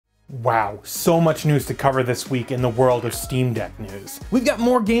Wow, so much news to cover this week in the world of Steam Deck news. We've got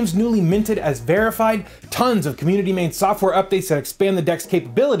more games newly minted as verified, tons of community-made software updates that expand the deck's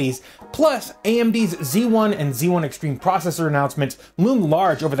capabilities, plus AMD's Z1 and Z1 Extreme processor announcements loom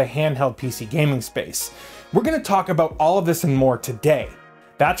large over the handheld PC gaming space. We're going to talk about all of this and more today.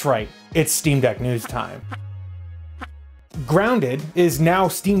 That's right, it's Steam Deck news time. Grounded is now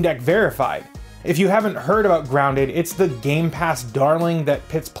Steam Deck verified. If you haven't heard about Grounded, it's the Game Pass darling that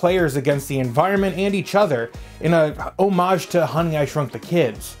pits players against the environment and each other in a homage to Honey, I Shrunk the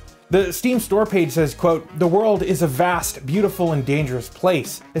Kids. The Steam store page says, quote, "The world is a vast, beautiful, and dangerous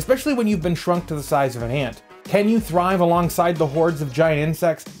place, especially when you've been shrunk to the size of an ant. Can you thrive alongside the hordes of giant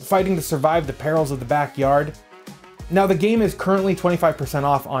insects, fighting to survive the perils of the backyard?" Now, the game is currently 25%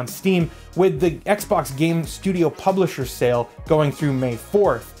 off on Steam, with the Xbox Game Studio Publisher sale going through May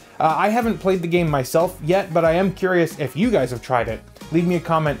 4th. I haven't played the game myself yet, but I am curious if you guys have tried it. Leave me a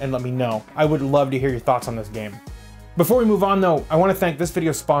comment and let me know. I would love to hear your thoughts on this game. Before we move on though, I want to thank this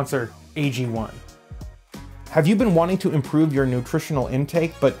video's sponsor, AG1. Have you been wanting to improve your nutritional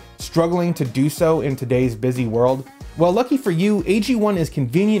intake, but struggling to do so in today's busy world? Well, lucky for you, AG1 is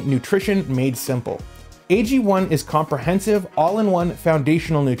convenient nutrition made simple. AG1 is comprehensive, all-in-one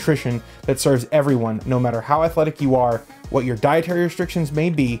foundational nutrition that serves everyone, no matter how athletic you are, what your dietary restrictions may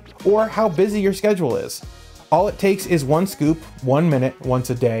be, or how busy your schedule is. All it takes is one scoop, 1 minute, once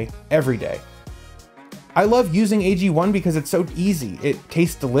a day, every day. I love using AG1 because it's so easy, it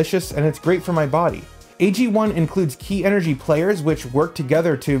tastes delicious, and it's great for my body. AG1 includes key energy players which work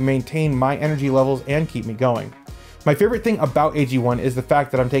together to maintain my energy levels and keep me going. My favorite thing about AG1 is the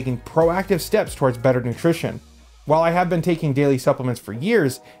fact that I'm taking proactive steps towards better nutrition. While I have been taking daily supplements for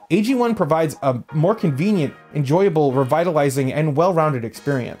years, AG1 provides a more convenient, enjoyable, revitalizing, and well-rounded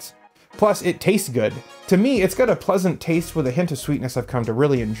experience. Plus, it tastes good. To me, it's got a pleasant taste with a hint of sweetness I've come to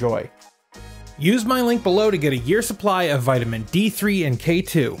really enjoy. Use my link below to get a year's supply of vitamin D3 and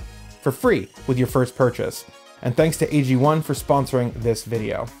K2 for free with your first purchase. And thanks to AG1 for sponsoring this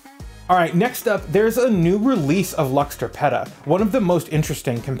video. Alright, next up, there's a new release of Luxtorpeda, one of the most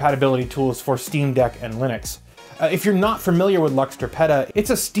interesting compatibility tools for Steam Deck and Linux. If you're not familiar with Luxtorpeda, it's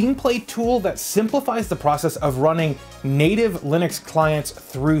a Steam Play tool that simplifies the process of running native Linux clients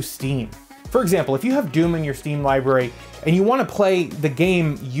through Steam. For example, if you have Doom in your Steam library and you want to play the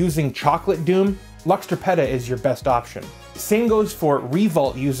game using Chocolate Doom, Luxtorpeda is your best option. Same goes for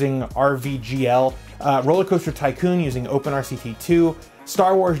Revolt using RVGL, Rollercoaster Tycoon using OpenRCT2,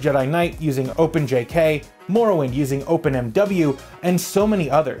 Star Wars Jedi Knight using OpenJK, Morrowind using OpenMW, and so many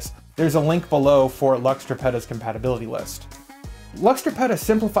others. There's a link below for Luxtorpeda's compatibility list. Luxtorpeda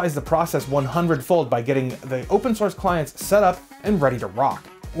simplifies the process 100-fold by getting the open source clients set up and ready to rock.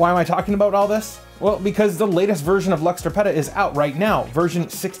 Why am I talking about all this? Well, because the latest version of Luxtorpeda is out right now, version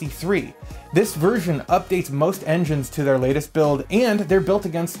 63. This version updates most engines to their latest build, and they're built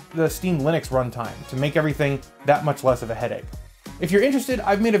against the Steam Linux runtime to make everything that much less of a headache. If you're interested,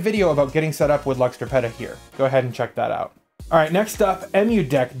 I've made a video about getting set up with Luxtorpeda here. Go ahead and check that out. Alright, next up,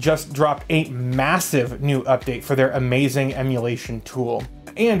 EmuDeck just dropped a massive new update for their amazing emulation tool.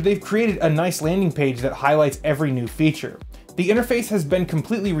 And they've created a nice landing page that highlights every new feature. The interface has been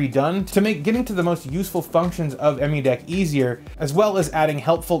completely redone to make getting to the most useful functions of EmuDeck easier, as well as adding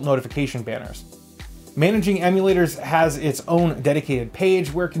helpful notification banners. Managing emulators has its own dedicated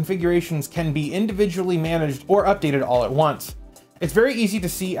page where configurations can be individually managed or updated all at once. It's very easy to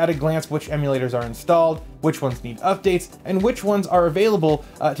see at a glance which emulators are installed, which ones need updates, and which ones are available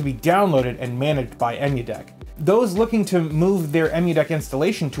to be downloaded and managed by EmuDeck. Those looking to move their EmuDeck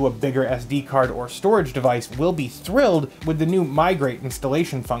installation to a bigger SD card or storage device will be thrilled with the new Migrate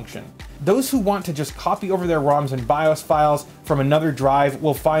installation function. Those who want to just copy over their ROMs and BIOS files from another drive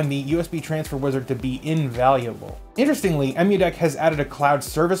will find the USB transfer wizard to be invaluable. Interestingly, EmuDeck has added a cloud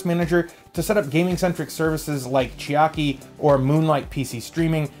service manager to set up gaming-centric services like HYTE or Moonlight PC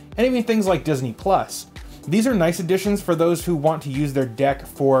streaming, and even things like Disney+. These are nice additions for those who want to use their deck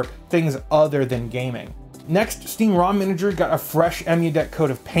for things other than gaming. Next, Steam ROM Manager got a fresh EmuDeck coat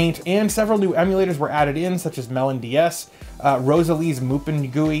of paint, and several new emulators were added in, such as Melon DS, Rosalie's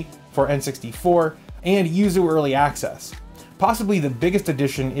Mupen GUI for N64, and Yuzu Early Access. Possibly the biggest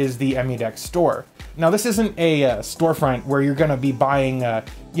addition is the EmuDeck store. Now, this isn't a storefront where you're going to be buying,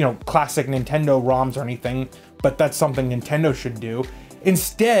 classic Nintendo ROMs or anything, but that's something Nintendo should do.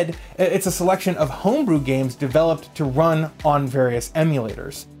 Instead, it's a selection of homebrew games developed to run on various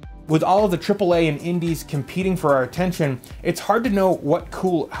emulators. With all of the AAA and indies competing for our attention, it's hard to know what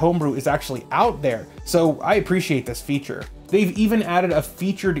cool homebrew is actually out there, so I appreciate this feature. They've even added a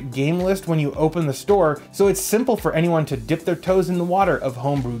featured game list when you open the store, so it's simple for anyone to dip their toes in the water of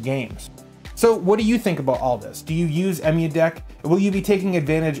homebrew games. So what do you think about all this? Do you use EmuDeck? Will you be taking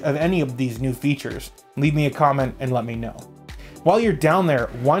advantage of any of these new features? Leave me a comment and let me know. While you're down there,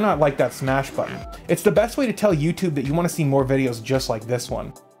 why not like that smash button? It's the best way to tell YouTube that you want to see more videos just like this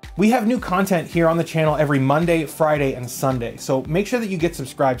one. We have new content here on the channel every Monday, Friday, and Sunday, so make sure that you get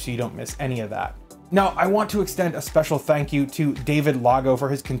subscribed so you don't miss any of that. Now, I want to extend a special thank you to David Lago for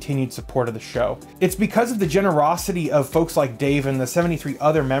his continued support of the show. It's because of the generosity of folks like Dave and the 73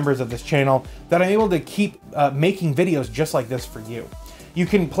 other members of this channel that I'm able to keep making videos just like this for you. You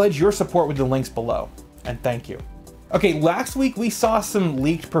can pledge your support with the links below, and thank you. Okay, last week we saw some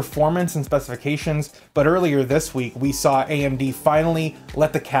leaked performance and specifications, but earlier this week we saw AMD finally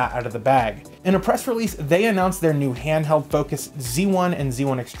let the cat out of the bag. In a press release, they announced their new handheld-focused Z1 and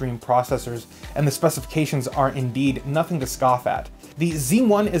Z1 Extreme processors, and the specifications are indeed nothing to scoff at. The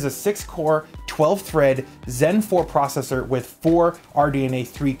Z1 is a 6-core, 12-thread Zen 4 processor with 4 RDNA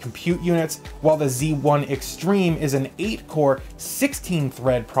 3 compute units, while the Z1 Extreme is an 8-core,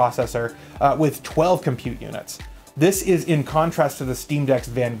 16-thread processor with 12 compute units. This is in contrast to the Steam Deck's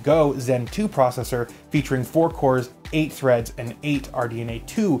Van Gogh Zen 2 processor featuring 4 cores, 8 threads, and 8 RDNA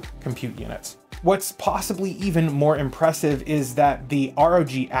 2 compute units. What's possibly even more impressive is that the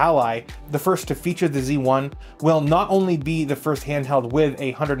ROG Ally, the first to feature the Z1, will not only be the first handheld with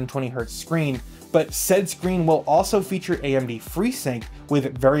a 120Hz screen, but said screen will also feature AMD FreeSync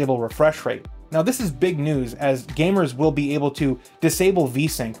with variable refresh rate. Now this is big news, as gamers will be able to disable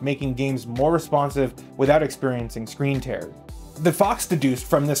VSync, making games more responsive without experiencing screen tear. The Fox deduced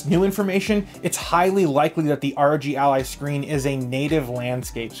from this new information, it's highly likely that the ROG Ally screen is a native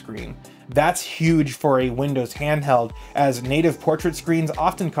landscape screen. That's huge for a Windows handheld, as native portrait screens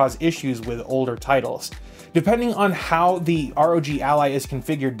often cause issues with older titles. Depending on how the ROG Ally is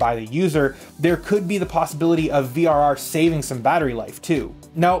configured by the user, there could be the possibility of VRR saving some battery life too.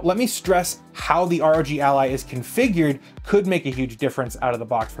 Now, let me stress how the ROG Ally is configured could make a huge difference out of the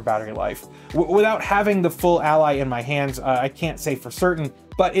box for battery life. Without having the full Ally in my hands, I can't say for certain,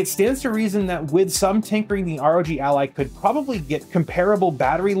 but it stands to reason that with some tinkering, the ROG Ally could probably get comparable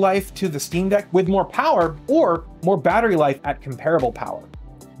battery life to the Steam Deck with more power, or more battery life at comparable power.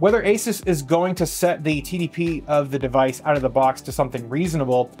 Whether Asus is going to set the TDP of the device out of the box to something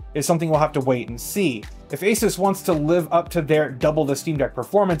reasonable is something we'll have to wait and see. If Asus wants to live up to their double the Steam Deck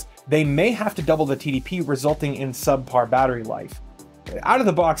performance, they may have to double the TDP, resulting in subpar battery life. Out of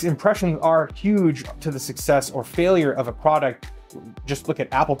the box, impressions are huge to the success or failure of a product. Just look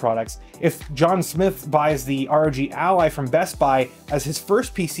at Apple products. If John Smith buys the ROG Ally from Best Buy as his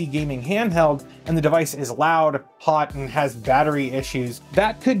first PC gaming handheld, and the device is loud, hot, and has battery issues,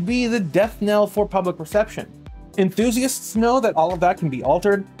 that could be the death knell for public reception. Enthusiasts know that all of that can be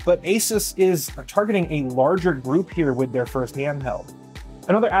altered, but Asus is targeting a larger group here with their first handheld.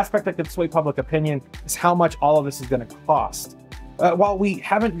 Another aspect that could sway public opinion is how much all of this is going to cost. While we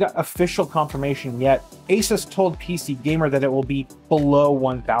haven't got official confirmation yet, Asus told PC Gamer that it will be below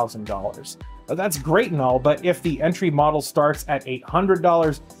 $1,000. That's great and all, but if the entry model starts at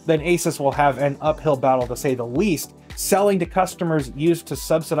 $800, then Asus will have an uphill battle to say the least, selling to customers used to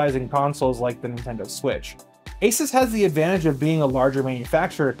subsidizing consoles like the Nintendo Switch. Asus has the advantage of being a larger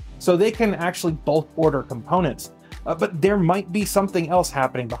manufacturer, so they can actually bulk order components, but there might be something else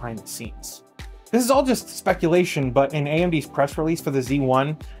happening behind the scenes. This is all just speculation, but in AMD's press release for the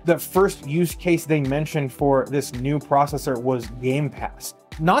Z1, the first use case they mentioned for this new processor was Game Pass.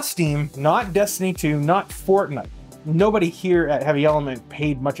 Not Steam, not Destiny 2, not Fortnite. Nobody here at Heavy Element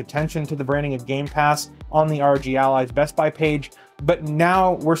paid much attention to the branding of Game Pass on the ROG Ally's Best Buy page, but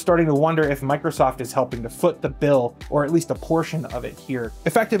now we're starting to wonder if Microsoft is helping to foot the bill, or at least a portion of it here,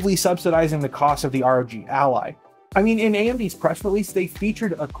 effectively subsidizing the cost of the ROG Ally. I mean, in AMD's press release, they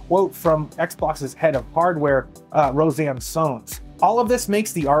featured a quote from Xbox's head of hardware, Roseanne Sones. All of this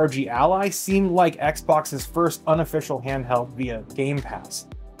makes the ROG Ally seem like Xbox's first unofficial handheld via Game Pass.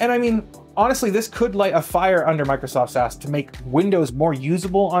 And I mean, honestly, this could light a fire under Microsoft's ass to make Windows more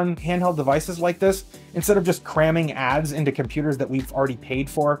usable on handheld devices like this, instead of just cramming ads into computers that we've already paid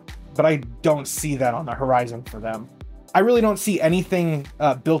for. But I don't see that on the horizon for them. I really don't see anything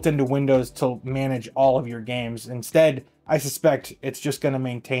built into Windows to manage all of your games. Instead, I suspect it's just going to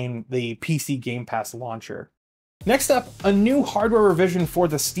maintain the PC Game Pass launcher. Next up, a new hardware revision for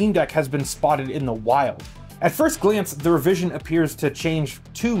the Steam Deck has been spotted in the wild. At first glance, the revision appears to change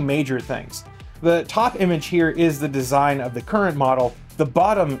two major things. The top image here is the design of the current model, the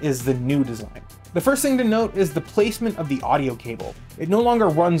bottom is the new design. The first thing to note is the placement of the audio cable. It no longer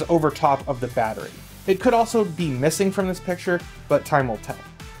runs over top of the battery. It could also be missing from this picture, but time will tell.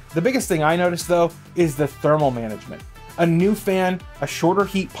 The biggest thing I noticed though is the thermal management. A new fan, a shorter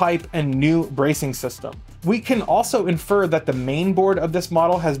heat pipe, and new bracing system. We can also infer that the main board of this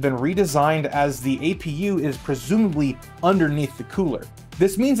model has been redesigned as the APU is presumably underneath the cooler.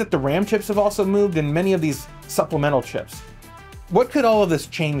 This means that the RAM chips have also moved and many of these supplemental chips. What could all of this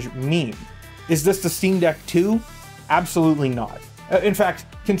change mean? Is this the Steam Deck 2? Absolutely not. In fact,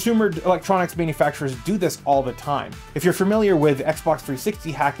 consumer electronics manufacturers do this all the time. If you're familiar with Xbox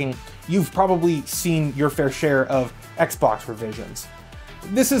 360 hacking, you've probably seen your fair share of Xbox revisions.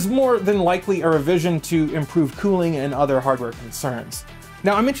 This is more than likely a revision to improve cooling and other hardware concerns.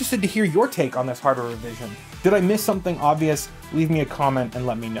 Now, I'm interested to hear your take on this hardware revision. Did I miss something obvious? Leave me a comment and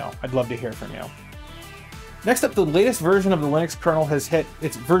let me know. I'd love to hear from you. Next up, the latest version of the Linux kernel has hit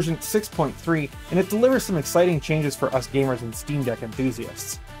its version 6.3, and it delivers some exciting changes for us gamers and Steam Deck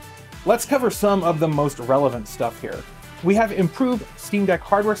enthusiasts. Let's cover some of the most relevant stuff here. We have improved Steam Deck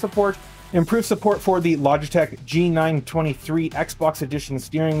hardware support, improved support for the Logitech G923 Xbox Edition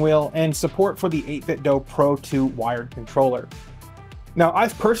steering wheel, and support for the 8BitDo Pro 2 wired controller. Now,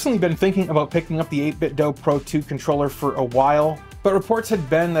 I've personally been thinking about picking up the 8BitDo Pro 2 controller for a while, but reports had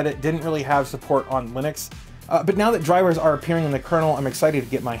been that it didn't really have support on Linux. But now that drivers are appearing in the kernel, I'm excited to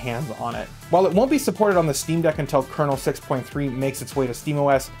get my hands on it. While it won't be supported on the Steam Deck until kernel 6.3 makes its way to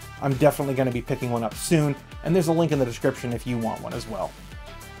SteamOS, I'm definitely going to be picking one up soon, and there's a link in the description if you want one as well.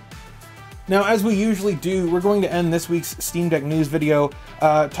 Now, as we usually do, we're going to end this week's Steam Deck news video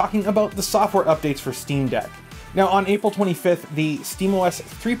talking about the software updates for Steam Deck. Now, on April 25th, the SteamOS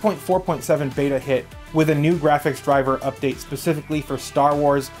 3.4.7 beta hit with a new graphics driver update specifically for Star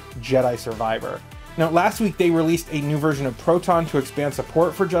Wars Jedi Survivor. Now, last week they released a new version of Proton to expand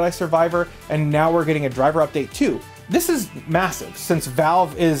support for Jedi Survivor, and now we're getting a driver update too. This is massive, since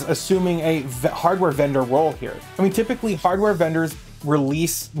Valve is assuming a hardware vendor role here. I mean, typically hardware vendors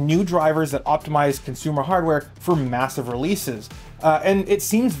release new drivers that optimize consumer hardware for massive releases. And it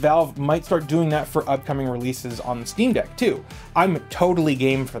seems Valve might start doing that for upcoming releases on the Steam Deck too. I'm totally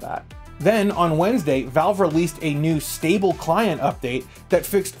game for that. Then on Wednesday, Valve released a new stable client update that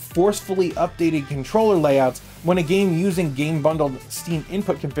fixed forcefully updated controller layouts when a game using game-bundled Steam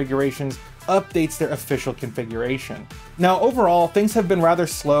input configurations updates their official configuration. Now, overall, things have been rather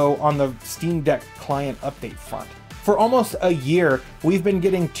slow on the Steam Deck client update front. For almost a year, we've been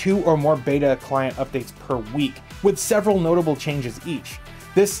getting 2 or more beta client updates per week, with several notable changes each.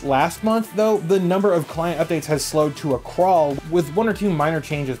 This last month, though, the number of client updates has slowed to a crawl with 1 or 2 minor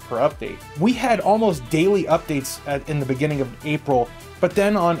changes per update. We had almost daily updates in the beginning of April, but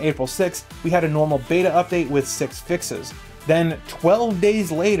then on April 6th, we had a normal beta update with 6 fixes. Then 12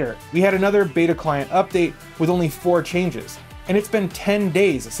 days later, we had another beta client update with only 4 changes. And it's been 10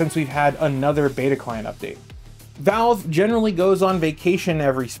 days since we've had another beta client update. Valve generally goes on vacation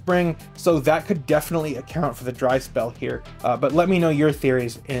every spring, so that could definitely account for the dry spell here, but let me know your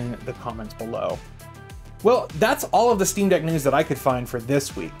theories in the comments below. Well, that's all of the Steam Deck news that I could find for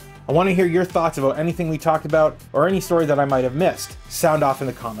this week. I want to hear your thoughts about anything we talked about or any story that I might have missed. Sound off in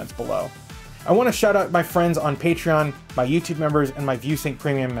the comments below. I want to shout out my friends on Patreon, my YouTube members, and my ViewSync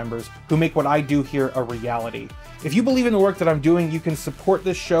Premium members who make what I do here a reality. If you believe in the work that I'm doing, you can support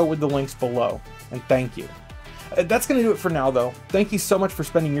this show with the links below, and thank you. That's going to do it for now, though. Thank you so much for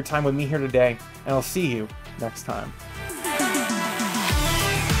spending your time with me here today, and I'll see you next time.